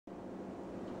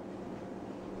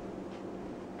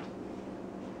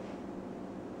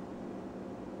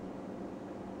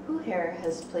Who here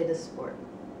has played a sport?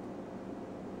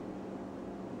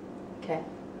 Okay.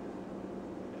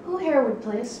 Who here would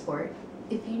play a sport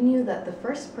if you knew that the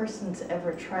first person to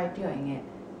ever try doing it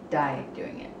died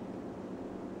doing it?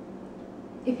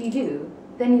 If you do,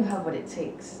 then you have what it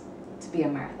takes to be a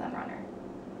marathon runner.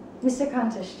 Mr.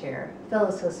 Contest Chair,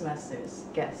 fellow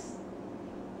Toastmasters, guess.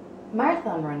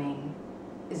 Marathon running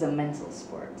is a mental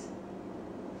sport.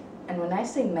 And when I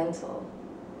say mental,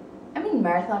 I mean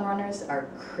marathon runners are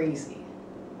crazy.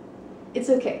 It's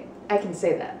okay, I can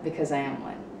say that because I am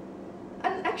one.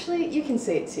 And actually, you can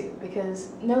say it too, because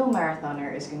no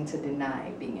marathoner is going to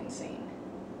deny being insane.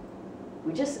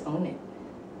 We just own it.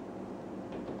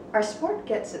 Our sport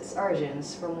gets its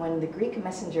origins from when the Greek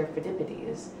messenger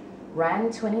Phidippides ran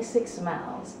 26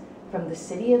 miles from the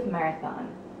city of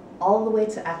Marathon all the way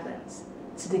to Athens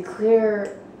to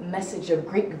declare a message of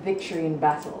Greek victory in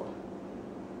battle.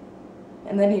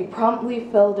 And then he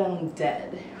promptly fell down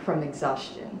dead from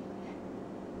exhaustion.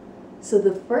 So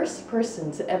the first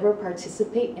person to ever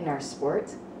participate in our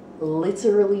sport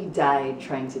literally died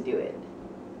trying to do it.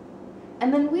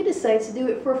 And then we decided to do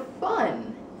it for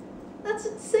fun. That's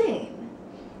insane.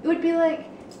 It would be like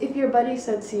if your buddy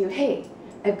said to you, hey,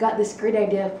 I've got this great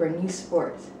idea for a new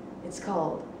sport. It's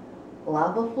called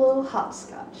lava flow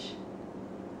hopscotch.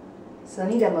 So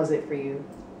then he demos it for you.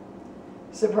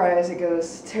 Surprise, it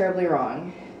goes terribly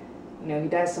wrong. You know, he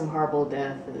dies some horrible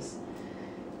death. His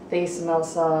face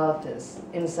melts off, his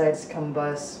insides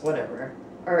combust, whatever.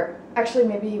 Or actually,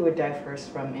 maybe he would die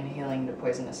first from inhaling the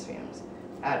poisonous fumes.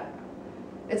 I don't know.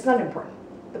 It's not important.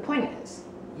 The point is,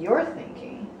 you're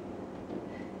thinking,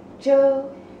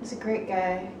 Joe is a great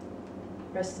guy,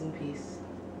 rest in peace,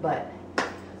 but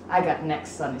I got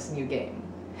next on this new game.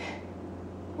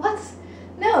 What?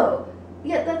 No!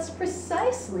 Yet that's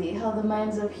precisely how the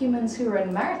minds of humans who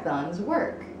run marathons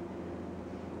work.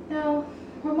 No,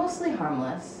 we're mostly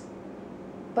harmless,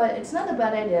 but it's not a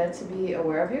bad idea to be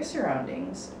aware of your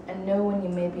surroundings and know when you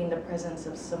may be in the presence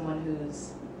of someone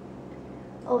who's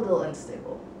a little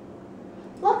unstable.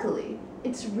 Luckily,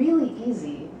 it's really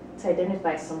easy to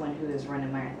identify someone who has run a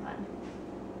marathon.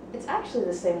 It's actually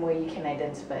the same way you can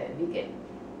identify a vegan.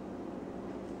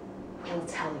 We'll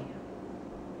tell you.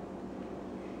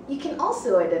 You can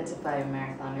also identify a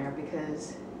marathoner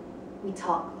because we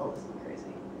talk a little crazy.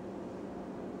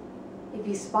 If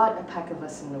you spot a pack of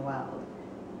us in the wild,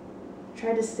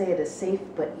 try to stay at a safe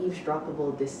but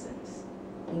eavesdroppable distance.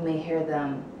 You may hear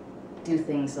them do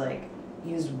things like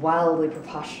use wildly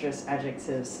preposterous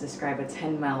adjectives to describe a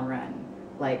 10-mile run,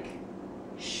 like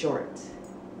short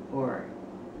or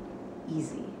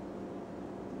easy.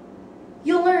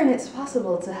 You'll learn it's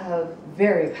possible to have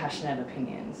very passionate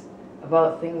opinions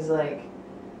about things like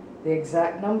the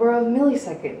exact number of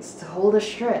milliseconds to hold a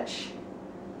stretch,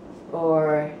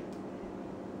 or,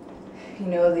 you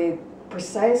know, the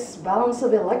precise balance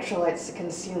of electrolytes to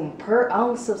consume per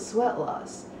ounce of sweat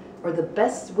loss, or the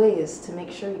best ways to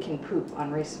make sure you can poop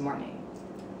on race morning.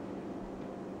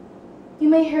 You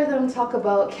may hear them talk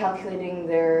about calculating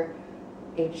their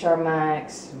HR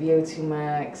max, VO2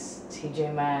 max,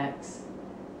 TJ max.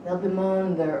 They'll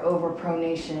bemoan their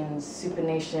overpronations,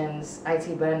 supinations,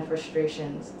 IT band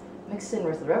frustrations, mixed in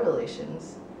with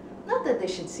revelations. Not that they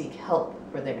should seek help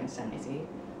for their insanity,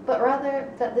 but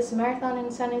rather that this marathon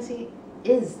insanity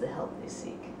is the help they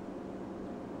seek.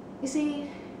 You see,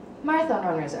 marathon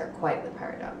runners are quite the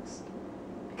paradox,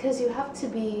 because you have to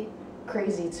be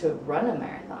crazy to run a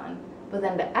marathon, but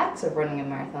then the act of running a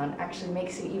marathon actually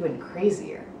makes you even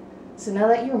crazier. So now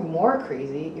that you're more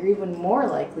crazy, you're even more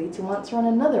likely to want to run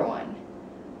another one.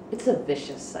 It's a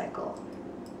vicious cycle.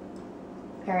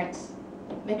 Parents,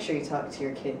 make sure you talk to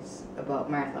your kids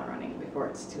about marathon running before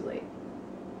it's too late.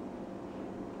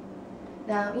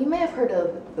 Now, you may have heard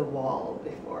of the wall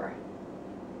before.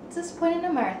 It's this point in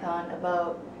a marathon,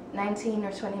 about 19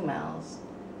 or 20 miles,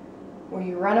 where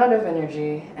you run out of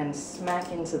energy and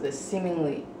smack into this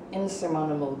seemingly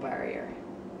insurmountable barrier.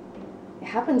 It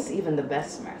happens to even the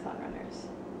best marathon runners.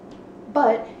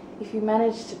 But if you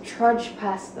manage to trudge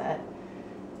past that,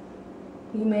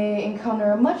 you may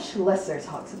encounter a much lesser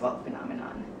talked about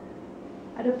phenomenon.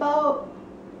 At about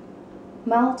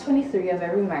mile 23 of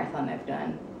every marathon I've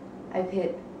done, I've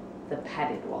hit the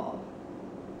padded wall.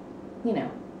 You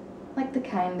know, like the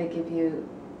kind they give you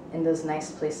in those nice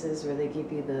places where they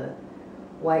give you the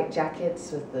white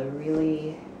jackets with the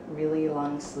really, really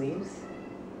long sleeves.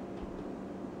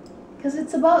 Because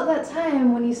it's about that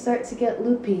time when you start to get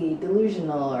loopy,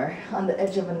 delusional, or on the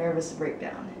edge of a nervous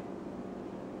breakdown.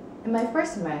 In my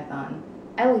first marathon,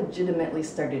 I legitimately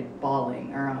started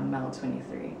bawling around mile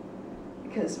 23,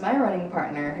 because my running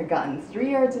partner had gotten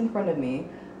 3 yards in front of me,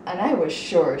 and I was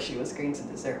sure she was going to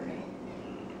desert me.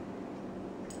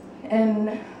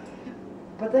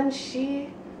 But then she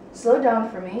slowed down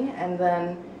for me, and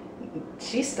then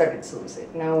she started to lose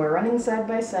it. Now we're running side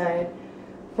by side,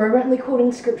 fervently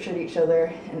quoting scripture to each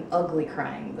other, and ugly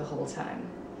crying the whole time.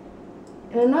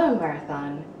 In another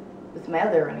marathon, with my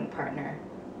other running partner,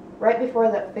 right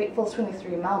before that fateful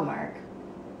 23-mile mark,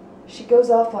 she goes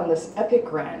off on this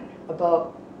epic rant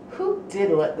about who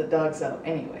did let the dogs out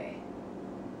anyway.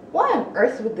 Why on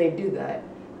earth would they do that?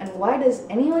 And why does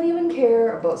anyone even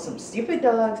care about some stupid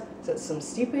dogs that some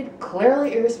stupid,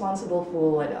 clearly irresponsible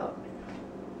fool let out?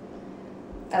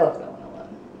 I left that one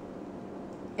alone.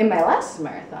 In my last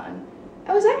marathon,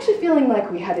 I was actually feeling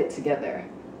like we had it together,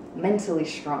 mentally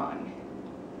strong.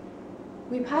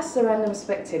 We passed a random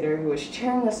spectator who was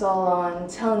cheering us all on,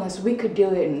 telling us we could do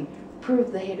it and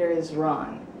prove the haters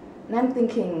wrong. And I'm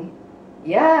thinking,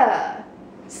 yeah,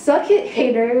 suck it,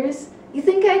 haters. You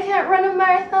think I can't run a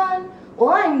marathon?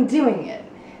 Well, I'm doing it.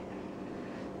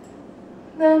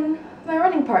 Then my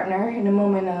running partner, in a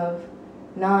moment of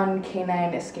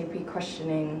non-canine escapee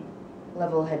questioning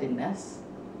level-headedness,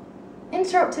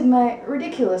 interrupted my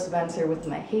ridiculous banter with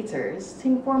my haters to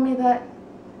inform me that,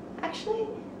 actually,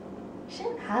 she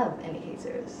didn't have any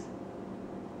haters.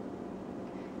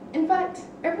 In fact,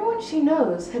 everyone she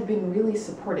knows had been really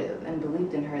supportive and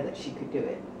believed in her that she could do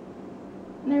it.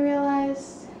 And I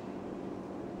realized,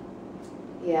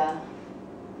 yeah,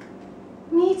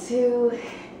 me too.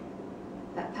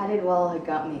 That padded wall had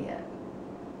got me yet.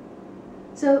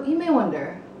 So you may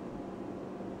wonder,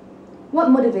 what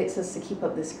motivates us to keep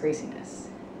up this craziness?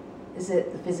 Is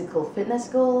it the physical fitness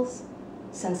goals,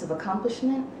 sense of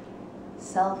accomplishment,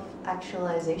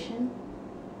 self-actualization?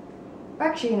 We're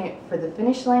actually in it for the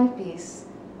finish line feast,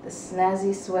 the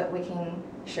snazzy sweat-wicking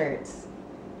shirts,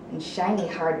 and shiny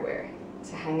hardware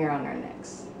to hang around our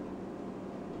necks.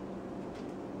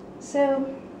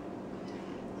 So,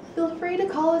 feel free to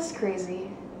call us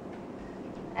crazy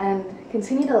and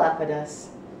continue to laugh at us,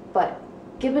 but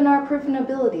given our proven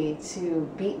ability to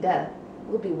beat death,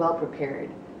 we'll be well prepared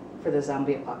for the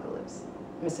zombie apocalypse.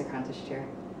 Mr. Contest Chair.